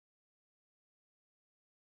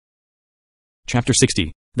Chapter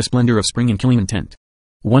 60, The Splendor of Spring and Killing Intent.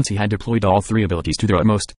 Once he had deployed all three abilities to their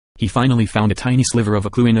utmost, he finally found a tiny sliver of a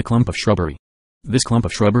clue in a clump of shrubbery. This clump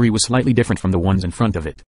of shrubbery was slightly different from the ones in front of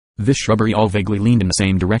it. This shrubbery all vaguely leaned in the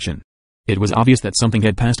same direction. It was obvious that something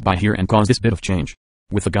had passed by here and caused this bit of change.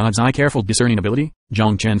 With the god's eye careful discerning ability,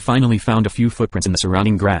 Jiang Chen finally found a few footprints in the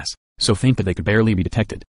surrounding grass, so faint that they could barely be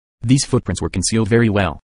detected. These footprints were concealed very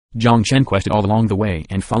well. Jiang Chen quested all along the way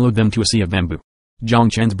and followed them to a sea of bamboo.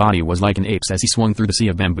 Jiang Chen's body was like an ape's as he swung through the sea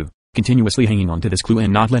of bamboo, continuously hanging on to this clue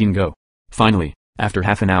and not letting go. Finally, after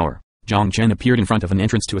half an hour, Jiang Chen appeared in front of an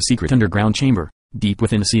entrance to a secret underground chamber, deep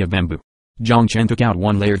within the sea of bamboo. Jiang Chen took out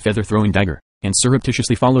one layered feather-throwing dagger, and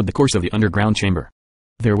surreptitiously followed the course of the underground chamber.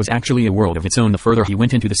 There was actually a world of its own the further he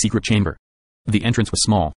went into the secret chamber. The entrance was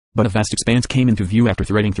small, but a vast expanse came into view after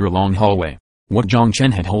threading through a long hallway. What Jiang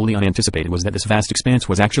Chen had wholly unanticipated was that this vast expanse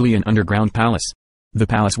was actually an underground palace. The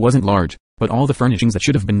palace wasn't large, but all the furnishings that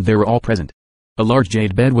should have been there were all present. A large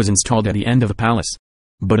jade bed was installed at the end of the palace.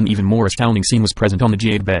 But an even more astounding scene was present on the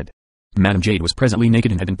jade bed. Madame Jade was presently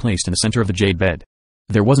naked and had been placed in the center of the jade bed.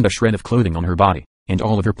 There wasn't a shred of clothing on her body, and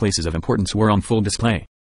all of her places of importance were on full display.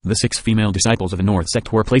 The 6 female disciples of the North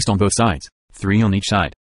sect were placed on both sides, 3 on each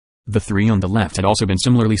side. The 3 on the left had also been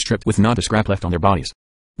similarly stripped with not a scrap left on their bodies.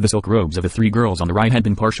 The silk robes of the 3 girls on the right had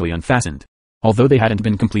been partially unfastened. Although they hadn't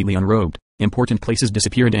been completely unrobed, important places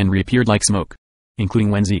disappeared and reappeared like smoke.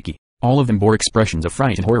 Including Wenziki. All of them bore expressions of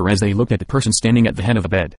fright and horror as they looked at the person standing at the head of the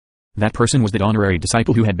bed. That person was the honorary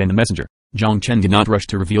disciple who had been the messenger. Jiang Chen did not rush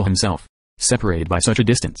to reveal himself. Separated by such a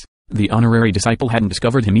distance, the honorary disciple hadn't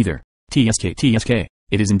discovered him either. TSK,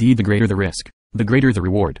 it is indeed the greater the risk, the greater the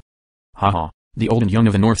reward. Haha, the old and young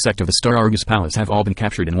of the North sect of the Star Argus Palace have all been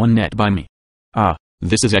captured in one net by me. Ah,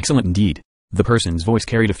 this is excellent indeed. The person's voice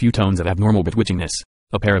carried a few tones of abnormal bewitchingness.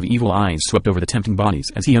 A pair of evil eyes swept over the tempting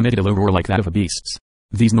bodies as he emitted a low roar like that of a beast's.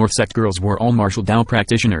 These North sect girls were all martial Tao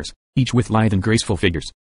practitioners, each with lithe and graceful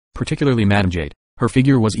figures. Particularly Madame Jade, her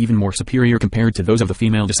figure was even more superior compared to those of the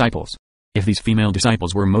female disciples. If these female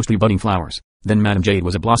disciples were mostly budding flowers, then Madame Jade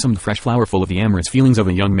was a blossomed fresh flower full of the amorous feelings of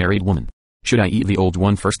a young married woman. Should I eat the old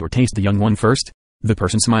one first or taste the young one first? The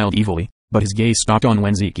person smiled evilly, but his gaze stopped on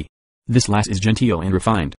Wenziki. This lass is genteel and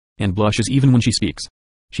refined, and blushes even when she speaks.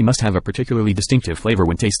 She must have a particularly distinctive flavor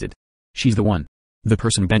when tasted. She's the one. The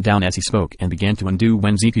person bent down as he spoke and began to undo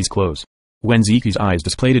Wenziki's clothes. Wenziki's eyes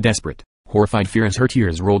displayed a desperate, horrified fear as her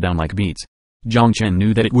tears rolled down like beads. Jiang Chen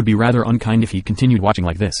knew that it would be rather unkind if he continued watching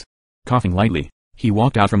like this. Coughing lightly, he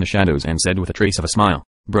walked out from the shadows and said with a trace of a smile,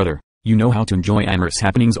 "Brother, you know how to enjoy amorous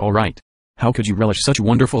happenings all right. How could you relish such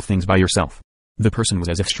wonderful things by yourself?" The person was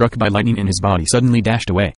as if struck by lightning and his body suddenly dashed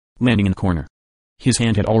away, landing in the corner. His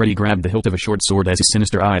hand had already grabbed the hilt of a short sword as his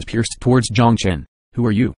sinister eyes pierced towards Jiang Chen. "Who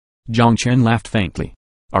are you?" Jiang Chen laughed faintly.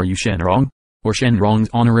 "Are you Shenrong? Or Shenrong's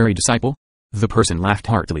honorary disciple?" The person laughed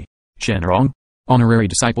heartily. "Shenrong? Honorary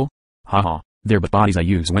disciple? Haha, they're but bodies I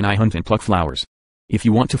use when I hunt and pluck flowers. If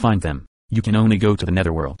you want to find them, you can only go to the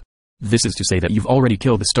netherworld. This is to say that you've already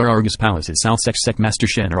killed the Star Argus Palace's South Sect Master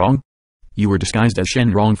Shenrong? You were disguised as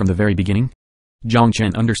Shenrong from the very beginning?" Jiang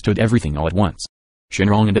Chen understood everything all at once.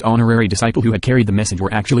 Shenrong and the honorary disciple who had carried the message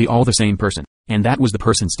were actually all the same person, and that was the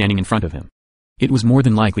person standing in front of him. It was more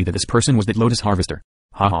than likely that this person was that Lotus Harvester.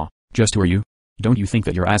 "Haha, just who are you? Don't you think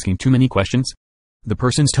that you're asking too many questions?" The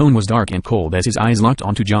person's tone was dark and cold as his eyes locked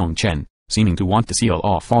onto Jiang Chen, seeming to want to seal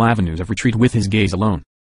off all avenues of retreat with his gaze alone.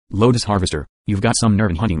 "Lotus Harvester, you've got some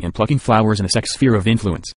nerve in hunting and plucking flowers in a sex sphere of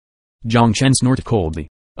influence." Jiang Chen snorted coldly.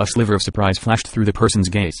 A sliver of surprise flashed through the person's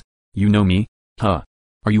gaze. "You know me? Huh?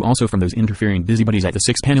 Are you also from those interfering busybodies at the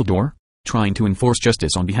 6-panel door? Trying to enforce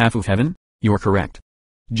justice on behalf of heaven?" "You're correct."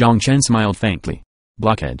 Jiang Chen smiled faintly.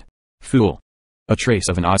 "Blockhead. Fool." A trace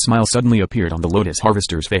of an odd smile suddenly appeared on the Lotus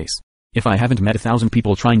Harvester's face. "If I haven't met 1,000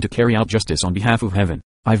 people trying to carry out justice on behalf of heaven,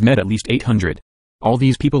 I've met at least 800. All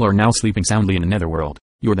these people are now sleeping soundly in the netherworld.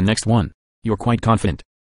 You're the next one. You're quite confident."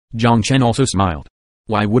 Jiang Chen also smiled.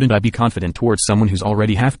 "Why wouldn't I be confident towards someone who's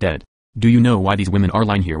already half dead? Do you know why these women are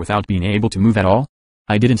lying here without being able to move at all?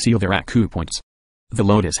 I didn't seal their AQ points." The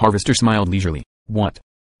Lotus Harvester smiled leisurely. "What?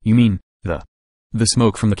 You mean, the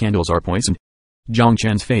smoke from the candles are poisoned?" Jiang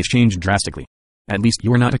Chen's face changed drastically. "At least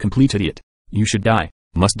you're not a complete idiot. You should die,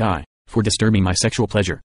 must die, for disturbing my sexual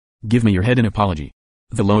pleasure. Give me your head and apology."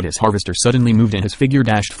 The Lotus Harvester suddenly moved and his figure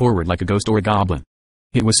dashed forward like a ghost or a goblin.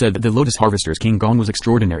 It was said that the Lotus Harvester's King Gong was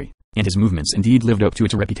extraordinary, and his movements indeed lived up to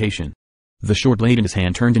its reputation. The short blade in his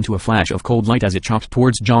hand turned into a flash of cold light as it chopped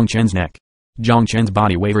towards Jiang Chen's neck. Jiang Chen's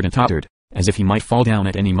body wavered and tottered, as if he might fall down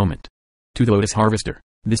at any moment. To the Lotus Harvester,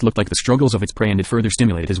 this looked like the struggles of its prey and it further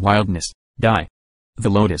stimulated his wildness. "Die." The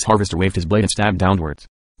Lotus Harvester waved his blade and stabbed downwards.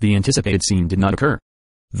 The anticipated scene did not occur.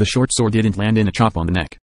 The short sword didn't land in a chop on the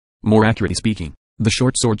neck. More accurately speaking, the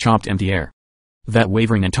short sword chopped empty air. That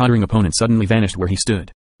wavering and tottering opponent suddenly vanished where he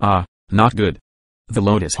stood. Ah, not good. The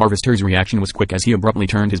Lotus Harvester's reaction was quick as he abruptly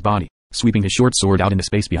turned his body, sweeping his short sword out into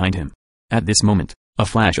space behind him. At this moment, a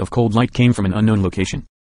flash of cold light came from an unknown location.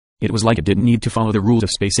 It was like it didn't need to follow the rules of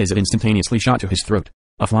space as it instantaneously shot to his throat.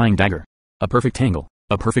 A flying dagger. A perfect angle.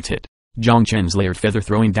 A perfect hit. Jiang Chen's layered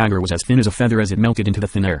feather-throwing dagger was as thin as a feather as it melted into the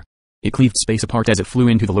thin air. It cleaved space apart as it flew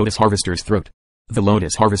into the Lotus Harvester's throat. The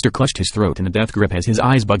Lotus Harvester clutched his throat in a death grip as his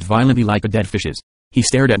eyes bugged violently like a dead fish's. He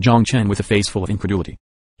stared at Jiang Chen with a face full of incredulity.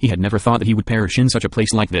 He had never thought that he would perish in such a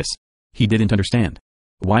place like this. He didn't understand.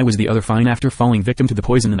 Why was the other fine after falling victim to the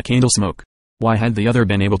poison in the candle smoke? Why had the other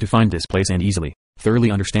been able to find this place and easily,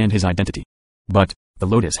 thoroughly understand his identity? But, the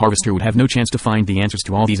Lotus Harvester would have no chance to find the answers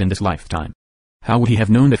to all these in this lifetime. How would he have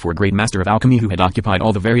known that for a great master of alchemy who had occupied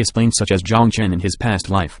all the various planes such as Jiang Chen in his past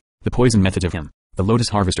life, the poison methods of him, the Lotus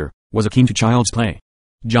Harvester, was akin to child's play?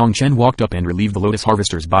 Jiang Chen walked up and relieved the Lotus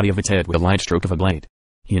Harvester's body of its head with a light stroke of a blade.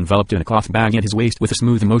 He enveloped it in a cloth bag at his waist with a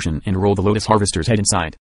smooth motion and rolled the Lotus Harvester's head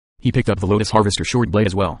inside. He picked up the Lotus Harvester's short blade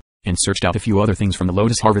as well, and searched out a few other things from the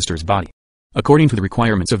Lotus Harvester's body. According to the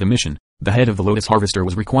requirements of the mission, the head of the Lotus Harvester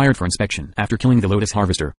was required for inspection after killing the Lotus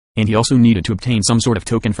Harvester, and he also needed to obtain some sort of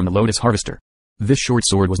token from the Lotus Harvester. This short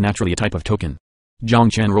sword was naturally a type of token.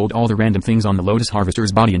 Jiang Chen rolled all the random things on the Lotus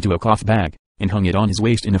Harvester's body into a cloth bag, and hung it on his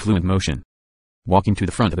waist in a fluent motion. Walking to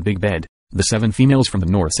the front of the big bed, the 7 females from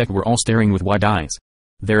the North sect were all staring with wide eyes.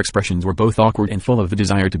 Their expressions were both awkward and full of the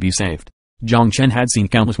desire to be saved. Jiang Chen had seen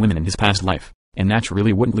countless women in his past life, and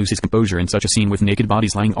naturally wouldn't lose his composure in such a scene with naked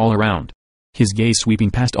bodies lying all around. His gaze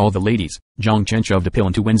sweeping past all the ladies, Jiang Chen shoved a pill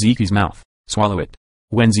into Wen Ziqi's mouth. Swallow it.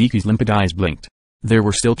 Wen Ziqi's limpid eyes blinked. There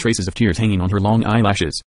were still traces of tears hanging on her long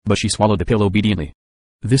eyelashes, but she swallowed the pill obediently.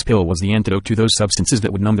 This pill was the antidote to those substances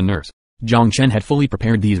that would numb the nerves. Jiang Chen had fully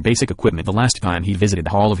prepared these basic equipment the last time he visited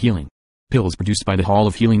the Hall of Healing. Pills produced by the Hall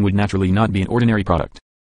of Healing would naturally not be an ordinary product.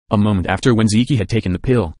 A moment after Wen Ziqi had taken the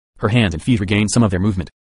pill, her hands and feet regained some of their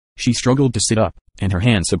movement. She struggled to sit up, and her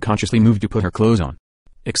hands subconsciously moved to put her clothes on.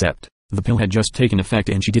 Except, the pill had just taken effect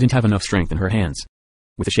and she didn't have enough strength in her hands.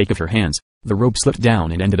 With a shake of her hands, the robe slipped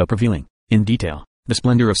down and ended up revealing, in detail, the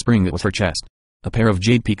splendor of spring that was her chest. A pair of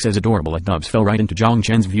jade peaks as adorable as doves fell right into Jiang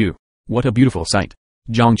Chen's view. What a beautiful sight.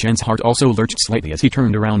 Jiang Chen's heart also lurched slightly as he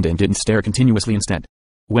turned around and didn't stare continuously instead.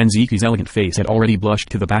 Wen Ziqi's elegant face had already blushed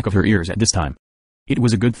to the back of her ears at this time. It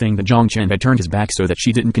was a good thing that Jiang Chen had turned his back so that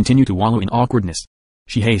she didn't continue to wallow in awkwardness.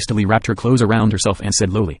 She hastily wrapped her clothes around herself and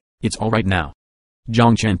said lowly, "It's all right now."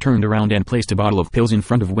 Jiang Chen turned around and placed a bottle of pills in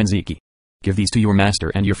front of Wen Ziqi. "Give these to your master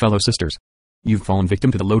and your fellow sisters. You've fallen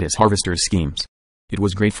victim to the Lotus Harvester's schemes. It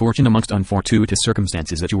was great fortune amongst unfortuitous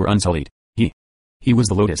circumstances that you were unsullied." He was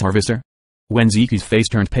the Lotus Harvester? Wen Ziqi's face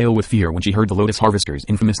turned pale with fear when she heard the Lotus Harvester's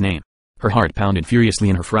infamous name. Her heart pounded furiously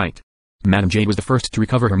in her fright. Madame Jade was the first to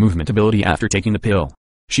recover her movement ability after taking the pill.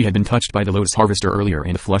 She had been touched by the Lotus Harvester earlier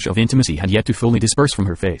and a flush of intimacy had yet to fully disperse from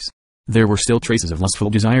her face. There were still traces of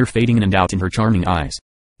lustful desire fading in and out in her charming eyes.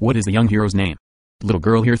 "What is the young hero's name?" "Little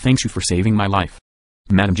girl here thanks you for saving my life."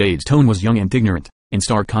 Madame Jade's tone was young and ignorant, in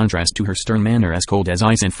stark contrast to her stern manner as cold as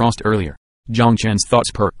ice and frost earlier. Jiang Chen's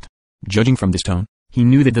thoughts perked. Judging from this tone, he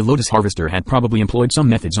knew that the Lotus Harvester had probably employed some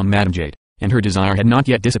methods on Madame Jade, and her desire had not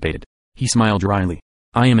yet dissipated. He smiled dryly.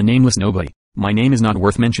 "I am a nameless nobody. My name is not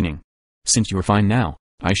worth mentioning. Since you are fine now,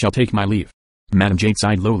 I shall take my leave." Madame Jade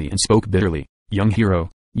sighed lowly and spoke bitterly. "Young hero,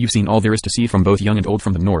 you've seen all there is to see from both young and old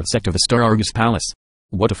from the north sect of the Star Argus Palace.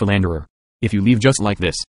 What a philanderer. If you leave just like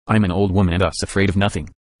this, I'm an old woman and thus afraid of nothing.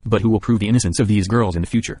 But who will prove the innocence of these girls in the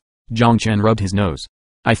future?" Jiang Chen rubbed his nose.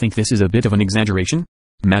 "I think this is a bit of an exaggeration."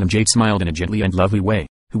 Madame Jade smiled in a gently and lovely way.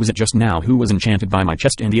 "Who was it just now who was enchanted by my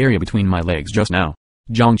chest and the area between my legs just now?"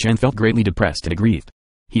 Jiang Chen felt greatly depressed and aggrieved.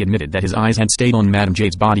 He admitted that his eyes had stayed on Madame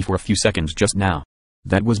Jade's body for a few seconds just now.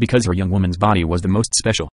 That was because her young woman's body was the most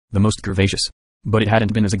special, the most curvaceous. But it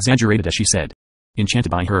hadn't been as exaggerated as she said. Enchanted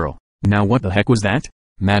by her. Now what the heck was that?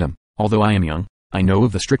 "Madam, although I am young, I know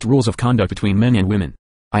of the strict rules of conduct between men and women.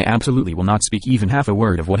 I absolutely will not speak even half a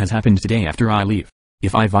word of what has happened today after I leave.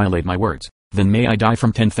 If I violate my words, then may I die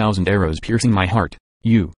from 10,000 arrows piercing my heart.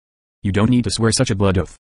 You don't need to swear such a blood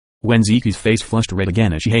oath." Wen Ziqi's face flushed red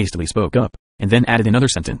again as she hastily spoke up, and then added another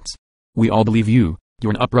sentence. "We all believe you're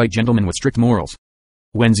an upright gentleman with strict morals."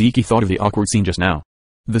 Wen Ziqi thought of the awkward scene just now.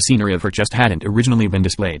 The scenery of her chest hadn't originally been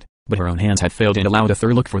displayed, but her own hands had failed and allowed a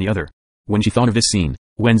third look for the other. When she thought of this scene,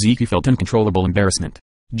 Wen Ziqi felt uncontrollable embarrassment.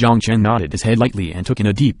 Jiang Chen nodded his head lightly and took in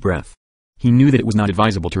a deep breath. He knew that it was not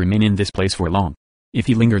advisable to remain in this place for long. If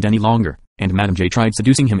he lingered any longer, and Madame Jade tried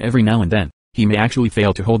seducing him every now and then, he may actually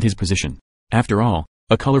fail to hold his position. After all,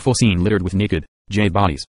 a colorful scene littered with naked, jade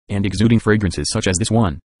bodies, and exuding fragrances such as this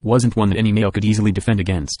one, wasn't one that any male could easily defend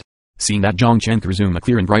against. Seeing that Jiang Chen could resume a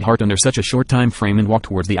clear and bright heart under such a short time frame and walk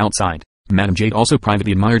towards the outside, Madame Jade also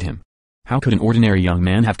privately admired him. How could an ordinary young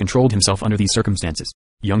man have controlled himself under these circumstances?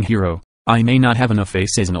 Young hero, I may not have enough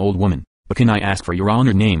face as an old woman, but can I ask for your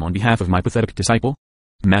honored name on behalf of my pathetic disciple?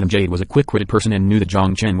 Madame Jade was a quick-witted person and knew that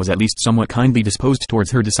Jiang Chen was at least somewhat kindly disposed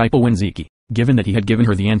towards her disciple Wenziki, given that he had given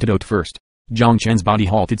her the antidote first. Jiang Chen's body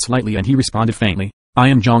halted slightly and he responded faintly, I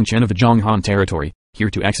am Jiang Chen of the Zhonghan territory,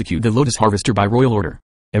 here to execute the Lotus Harvester by royal order.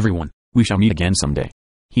 Everyone, we shall meet again someday.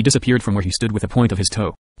 He disappeared from where he stood with a point of his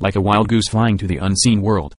toe, like a wild goose flying to the unseen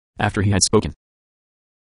world. After he had spoken,